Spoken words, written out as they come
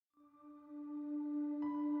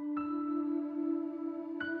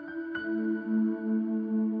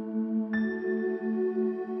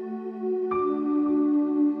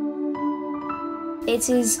It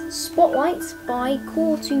is Spotlight by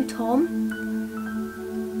Core2Tom.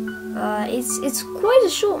 It's quite a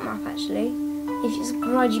short map actually, if you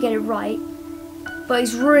provided you get it right, but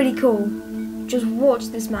it's really cool. Just watch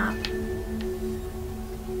this map. I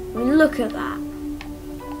mean, look at that.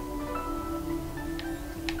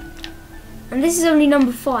 And this is only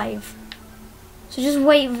number 5, so just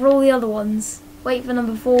wait for all the other ones. Wait for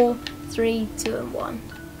number 4, 3, 2, and 1.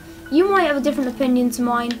 You might have a different opinion to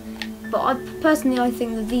mine, but I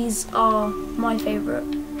think that these are my favourite.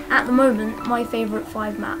 At the moment, my favourite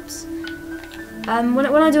 5 maps. When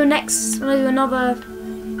I do another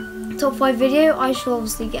top 5 video, I shall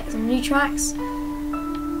obviously get some new tracks.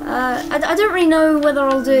 I don't really know whether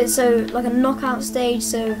I'll do it so like a knockout stage,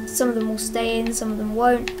 so some of them will stay in, some of them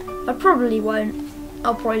won't. I probably won't.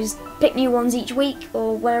 I'll probably just pick new ones each week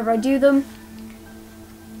or whenever I do them.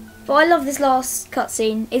 But I love this last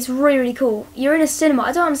cutscene. It's really, really cool. You're in a cinema.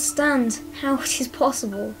 I don't understand how it is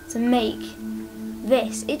possible to make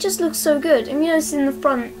this. It just looks so good. And you notice in the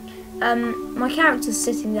front, my character's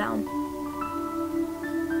sitting down.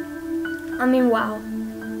 I mean, wow.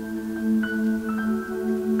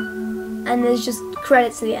 And there's just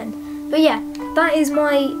credits to the end. But yeah, that is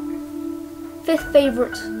my 5th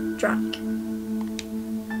favourite track.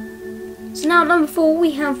 So now at number 4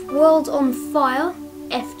 we have World on Fire,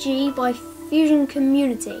 FG by Fusion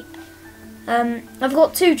Community. I've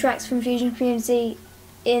got 2 tracks from Fusion Community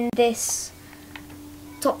in this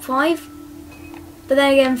top 5. But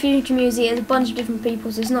then again, Fusion Community is a bunch of different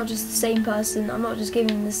people, so it's not just the same person. I'm not just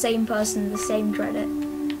giving the same person the same credit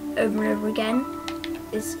over and over again.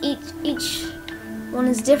 It's each one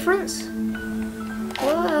is different.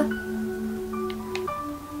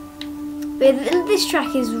 But this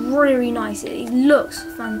track is really, really nice. It looks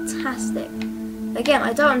fantastic. Again,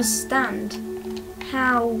 I don't understand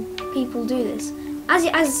how people do this. As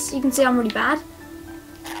you can see, I'm really bad.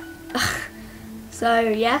 So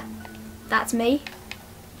yeah, that's me.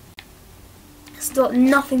 It's got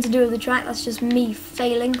nothing to do with the track. That's just me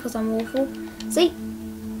failing because I'm awful. See?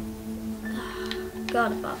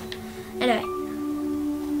 God above. Anyway,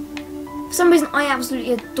 for some reason I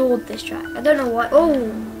absolutely adored this track. I don't know why.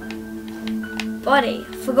 Oh, buddy,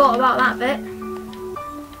 forgot about that bit.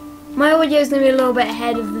 My audio is going to be a little bit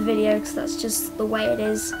ahead of the video because that's just the way it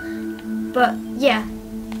is. But yeah,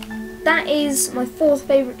 that is my 4th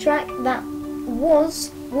favourite track. That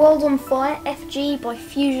was World on Fire, FG by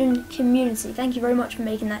Fusion Community. Thank you very much for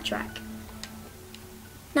making that track.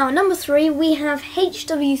 Now at number 3 we have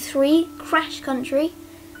HW3 Crash Country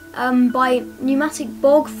by Pneumatic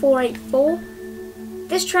Bog 484.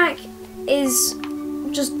 This track is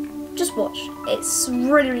just watch. It's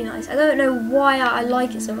really, really nice. I don't know why I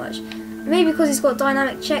like it so much. Maybe because it's got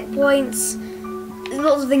dynamic checkpoints. There's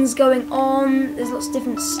lots of things going on. There's lots of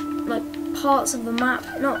different like parts of the map.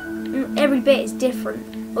 Not every bit is different,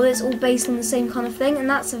 although it's all based on the same kind of thing, and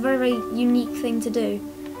that's a very, very unique thing to do.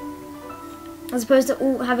 As opposed to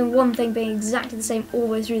all having one thing being exactly the same all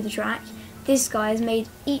the way through the track, this guy has made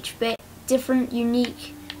each bit different,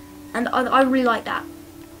 unique, and I really like that.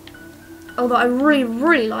 Although I really,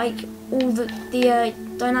 really like all the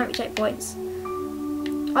dynamic checkpoints.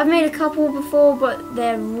 I've made a couple before, but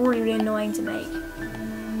they're really, really annoying to make.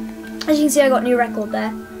 As you can see, I got a new record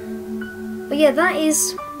there. But yeah, that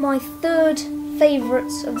is my 3rd favourite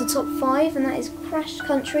of the top 5, and that is Crash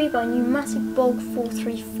Country by Pneumatic Bog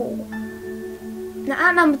 434. Now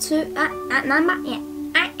at number 2, at number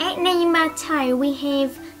 2 we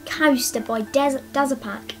have Coaster by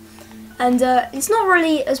Dazapak. And it's not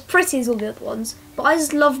really as pretty as all the other ones, but I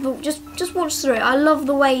just love the just watch through it. I love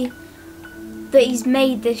the way that he's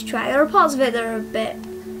made this track. There are parts of it that are a bit,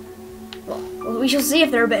 well, we shall see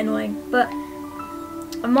if they're a bit annoying, but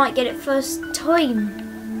I might get it first time.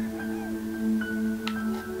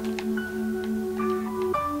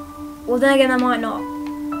 Well, then again, I might not.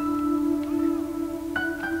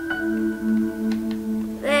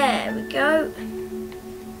 There we go.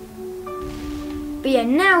 But yeah,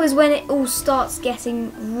 now is when it all starts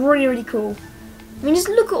getting really, really cool. I mean, just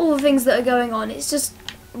look at all the things that are going on. It's just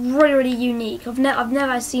really, really unique. I've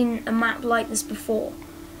never seen a map like this before.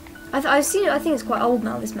 I've seen it. I think it's quite old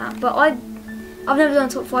now, this map. But I've never done a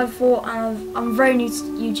top 5 before, and I'm very new to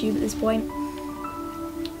YouTube at this point.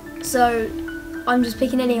 So I'm just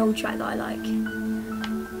picking any old track that I like.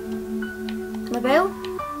 Can I bail?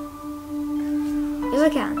 Yes, I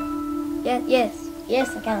can. Yeah,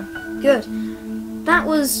 yes, I can. Good. That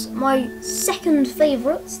was my 2nd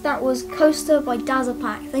favourite. That was Coaster by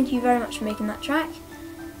Dazapak. Thank you very much for making that track.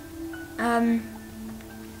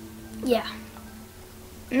 Yeah.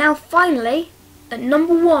 Now finally, at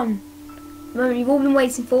number 1, the moment you've all been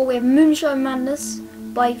waiting for. We have Moonshine Madness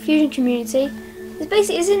by Fusion Community. It's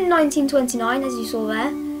in 1929, as you saw there.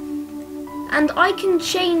 And I can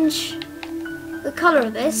change the colour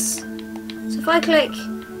of this. So if I click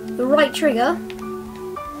the right trigger,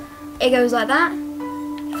 it goes like that.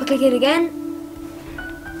 If I click it again,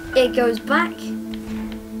 it goes back.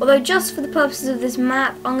 Although just for the purposes of this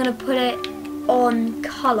map, I'm going to put it on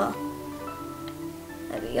colour.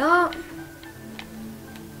 There we are.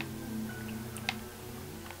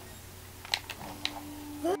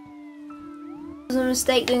 It was a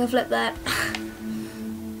mistake doing a flip there.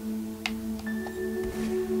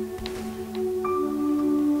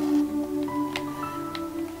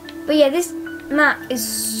 But yeah, this map is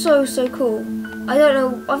so cool. I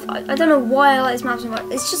don't know why I like this map so much.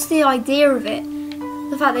 It's just the idea of it.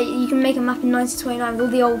 The fact that you can make a map in 1929 with all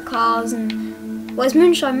the old cars and, well, it's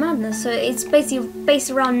Moonshine Madness, so it's basically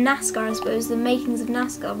based around NASCAR, I suppose, the makings of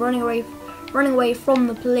NASCAR, running away from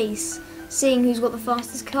the police, seeing who's got the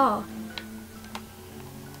fastest car.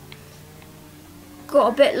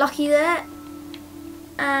 Got a bit lucky there,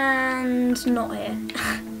 and not here.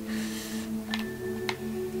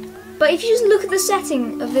 But if you just look at the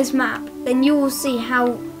setting of this map, then you will see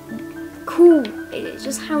how cool it is,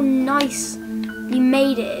 just how nicely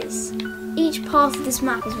made it is. Each part of this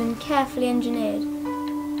map has been carefully engineered.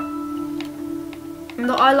 And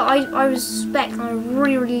I respect and I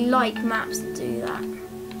really like maps that do that.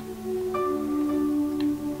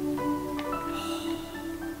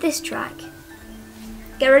 This track.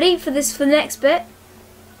 Get ready for the next bit.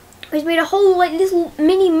 We've made a whole little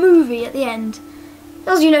mini movie at the end.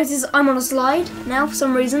 As you notice, I'm on a slide now for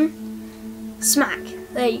some reason. Smack.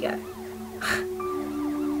 There you go.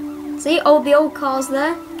 See, the old car's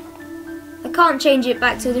there. I can't change it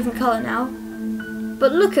back to a different colour now.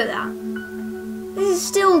 But look at that. This is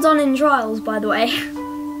still done in trials, by the way.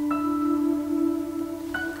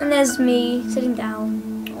 And there's me sitting down.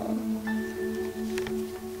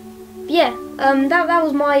 Yeah, that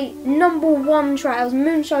was my #1 track. That was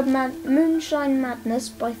Moonshine Madness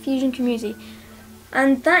by Fusion Community.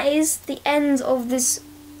 And that is the end of this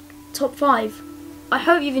top 5. I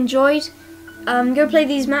hope you've enjoyed. Go play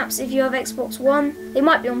these maps if you have Xbox One. They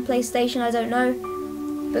might be on PlayStation, I don't know.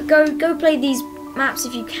 But go play these maps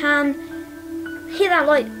if you can. Hit that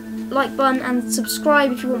like button and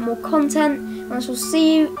subscribe if you want more content. And I shall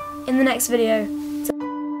see you in the next video.